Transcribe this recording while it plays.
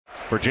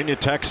Virginia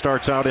Tech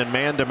starts out in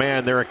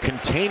man-to-man. They're a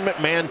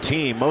containment man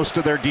team. Most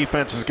of their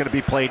defense is going to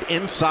be played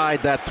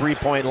inside that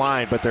three-point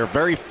line, but they're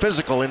very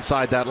physical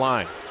inside that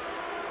line.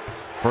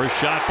 First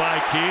shot by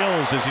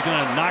Keels. Is he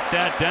going to knock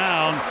that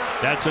down?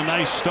 That's a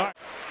nice start.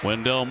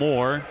 Wendell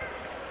Moore.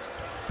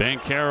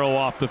 Banchero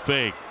off the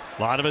fake.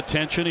 A lot of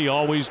attention, he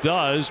always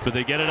does, but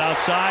they get it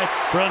outside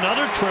for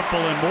another triple,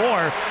 and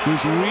Moore,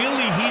 who's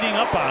really heating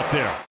up out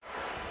there.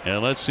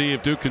 And let's see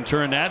if Duke can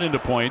turn that into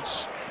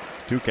points.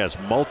 Duke has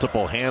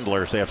multiple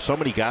handlers. They have so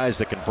many guys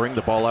that can bring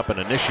the ball up and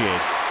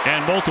initiate.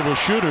 And multiple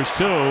shooters,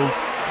 too.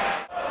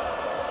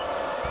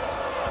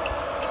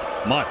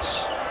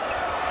 Mutz.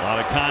 A lot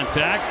of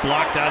contact.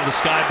 Blocked out of the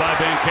sky by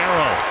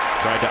Banchero.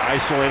 Tried to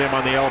isolate him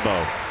on the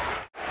elbow.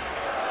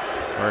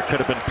 Or it could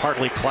have been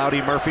partly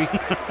cloudy Murphy.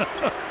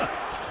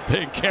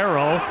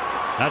 Banchero,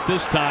 at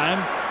this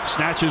time,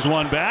 snatches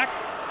one back,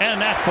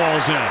 and that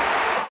falls in.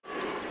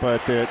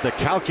 But the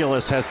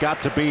calculus has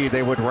got to be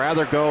they would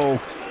rather go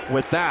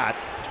with that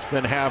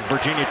than have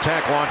Virginia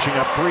Tech launching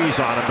up threes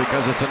on them,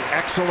 because it's an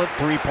excellent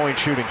three-point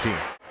shooting team.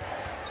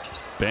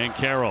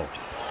 Banchero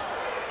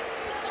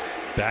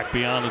back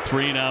beyond the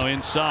three, now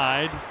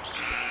inside,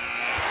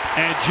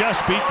 and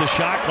just beat the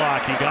shot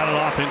clock. He got it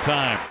off in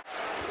time.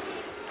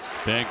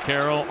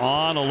 Banchero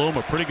on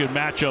Aluma. Pretty good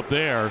matchup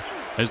there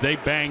as they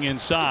bang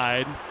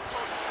inside,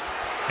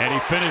 and he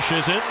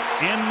finishes it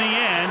in the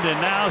end, and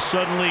now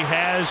suddenly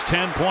has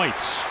 10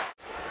 points.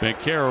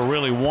 Banchero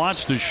really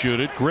wants to shoot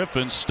it.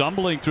 Griffin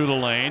stumbling through the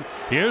lane.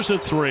 Here's a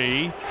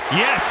three.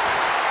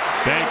 Yes!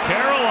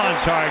 Banchero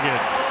on target.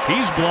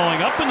 He's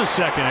blowing up in the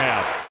second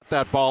half.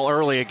 That ball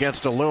early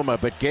against Aluma,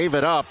 but gave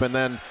it up and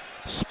then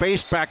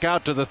spaced back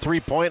out to the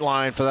three-point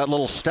line for that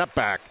little step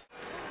back.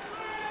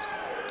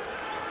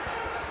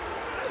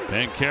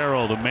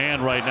 Banchero, the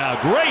man right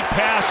now. Great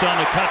pass on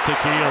the cut to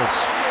Keels.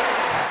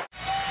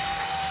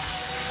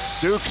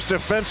 Duke's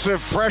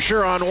defensive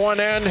pressure on one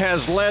end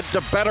has led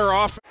to better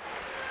offense.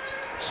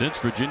 Since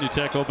Virginia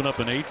Tech opened up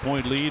an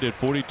 8-point lead at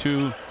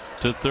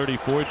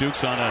 42-34,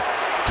 Duke's on a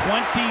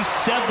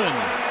 27-7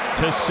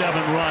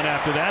 run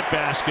after that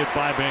basket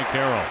by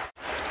Banchero.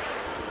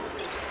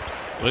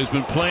 Well, he's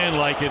been playing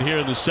like it here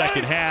in the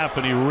second half,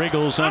 and he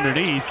wriggles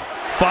underneath.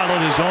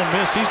 Followed his own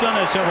miss. He's done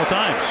that several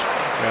times.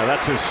 Yeah,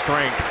 that's his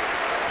strength.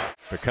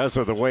 Because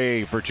of the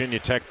way Virginia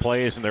Tech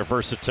plays and their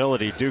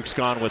versatility, Duke's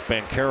gone with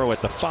Banchero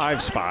at the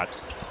 5 spot.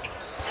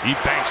 He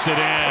banks it in.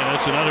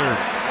 That's another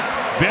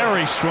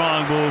very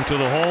strong move to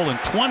the hole, and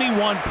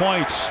 21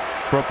 points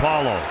for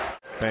Paolo.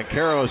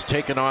 Banchero's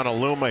taken on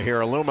Aluma here.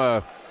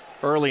 Aluma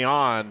early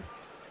on.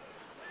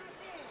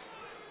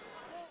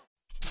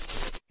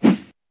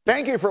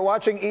 Thank you for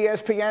watching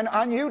ESPN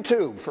on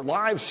YouTube. For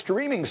live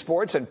streaming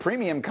sports and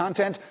premium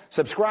content,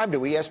 subscribe to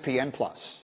ESPN+.